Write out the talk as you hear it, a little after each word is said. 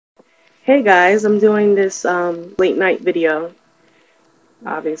Hey guys, I'm doing this late night video.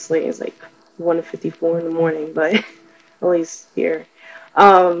 Obviously, it's like 1:54 in the morning, but at least here.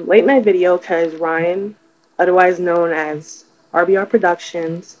 Late night video because Ryan, otherwise known as RBR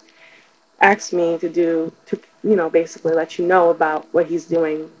Productions, asked me to basically let you know about what he's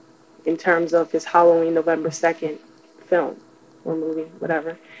doing in terms of his Halloween November 2nd film or movie,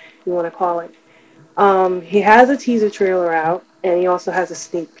 whatever you want to call it. He has a teaser trailer out, and he also has a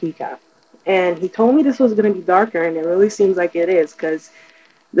sneak peek out. And he told me this was going to be darker, and it really seems like it is, because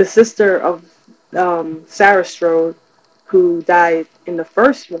the sister of Sarah Strode, who died in the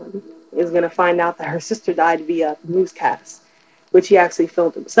first one, is going to find out that her sister died via newscast, which he actually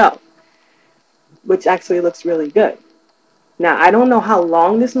filmed himself, which actually looks really good. Now, I don't know how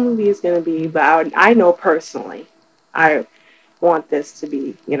long this movie is going to be, but I know personally, I want this to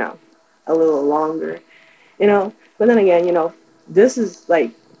be, a little longer. But then again, this is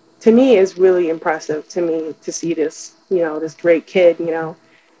like, to me, is really impressive to me to see this, this great kid,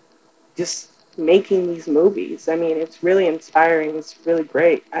 just making these movies. I mean, it's really inspiring. It's really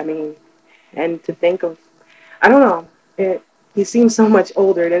great. I mean, and to think of, I don't know, he seems so much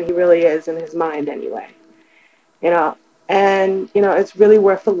older than he really is in his mind anyway, you know, and, it's really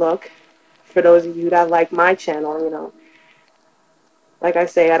worth a look for those of you that like my channel, like I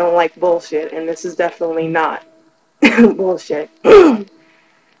say, I don't like bullshit, and this is definitely not bullshit.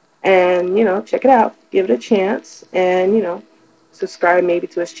 And, check it out. Give it a chance. And, subscribe maybe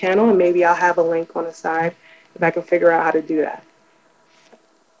to his channel. And maybe I'll have a link on the side if I can figure out how to do that.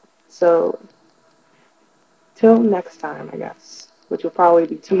 So, till next time, I guess. Which will probably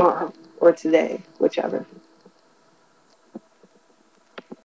be tomorrow or today, whichever.